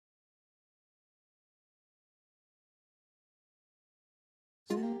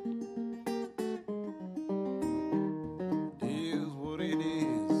Is what it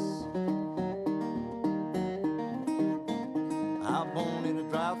is. I'm born in a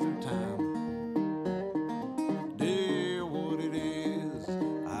drive-through town. Dear, what it is.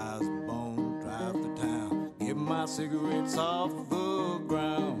 I was born to drive through town. Get my cigarettes off the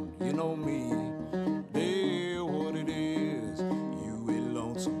ground. You know me. Dear, what it is. You be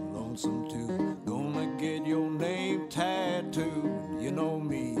lonesome, lonesome too. Gonna get your name tattooed. You know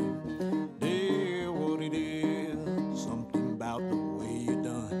me. Dear, what it is. Something about the way you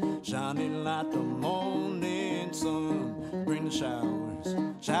done. Shining like the morning sun. Bring the showers,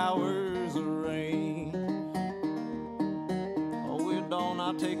 showers of rain. Oh, well, dawn,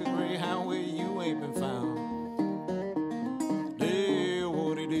 I'll take a Greyhound where you ain't been found. Dear,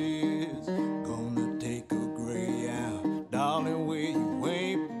 what it is. Gonna take a Greyhound, darling, where you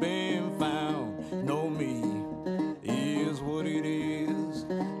ain't been found. Know me is what it is.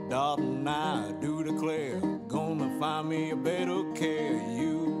 Darling, I do declare, gonna find me a better care.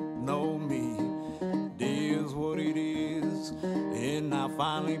 You know me is what it is. And I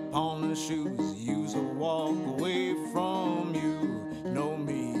finally pawn the shoes, use a walk away from you. Know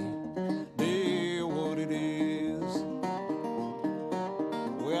me, dear, what it is.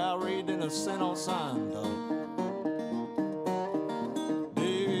 Well, I read in a cent on sign, though.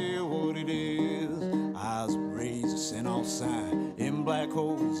 Dear, what it is. I was raised a cent on sign. In black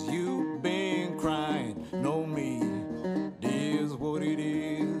holes, you've been crying. Know me, dear's what it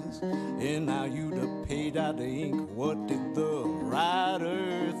is. And now you the page out the ink. What did the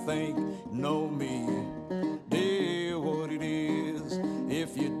writer think? Know me, dear, what it is.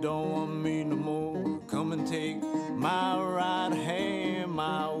 If you don't want me no more, come and take my right hand,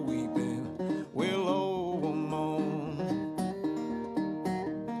 my weeping willow moan.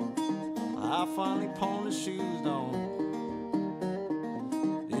 I finally pawned the shoes on.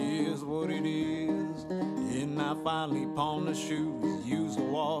 Is what it is. And I finally pawned the shoes, use a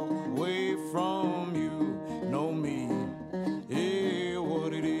walk away from you. Know me, yeah,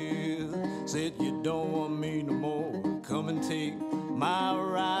 what it is. Said you don't want me no more, come and take my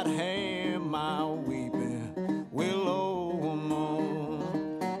right hand, my weeping willow woman.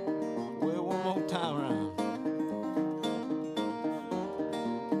 Well, one more time around.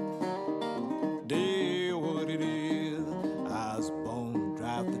 Dear, what it is. I was born to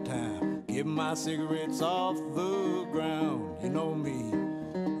drive the town. Get my cigarettes off the ground. You know me,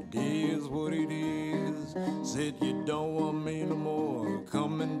 it is what it is. Said you don't want me no more,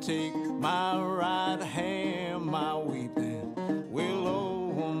 come and take my right hand, my weeping willow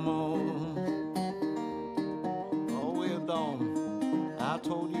woman. Oh, well, dawn, I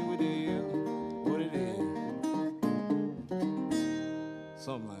told you it is what it is.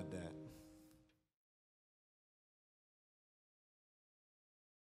 Something like that.